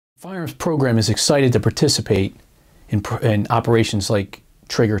Firearms program is excited to participate in operations like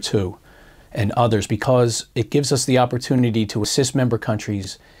Trigger 2 and others because it gives us the opportunity to assist member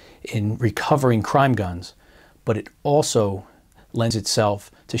countries in recovering crime guns, but it also lends itself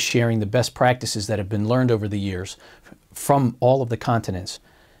to sharing the best practices that have been learned over the years from all of the continents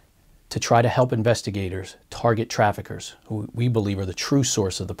to try to help investigators target traffickers, who we believe are the true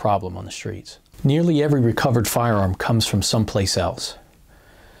source of the problem on the streets. Nearly every recovered firearm comes from someplace else.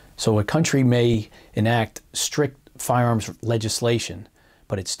 So a country may enact strict firearms legislation,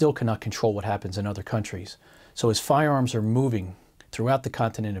 but it still cannot control what happens in other countries. So as firearms are moving throughout the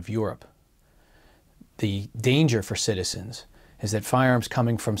continent of Europe, the danger for citizens is that firearms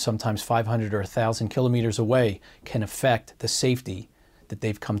coming from sometimes 500 or 1,000 kilometers away can affect the safety that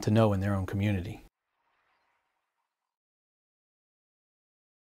they've come to know in their own community.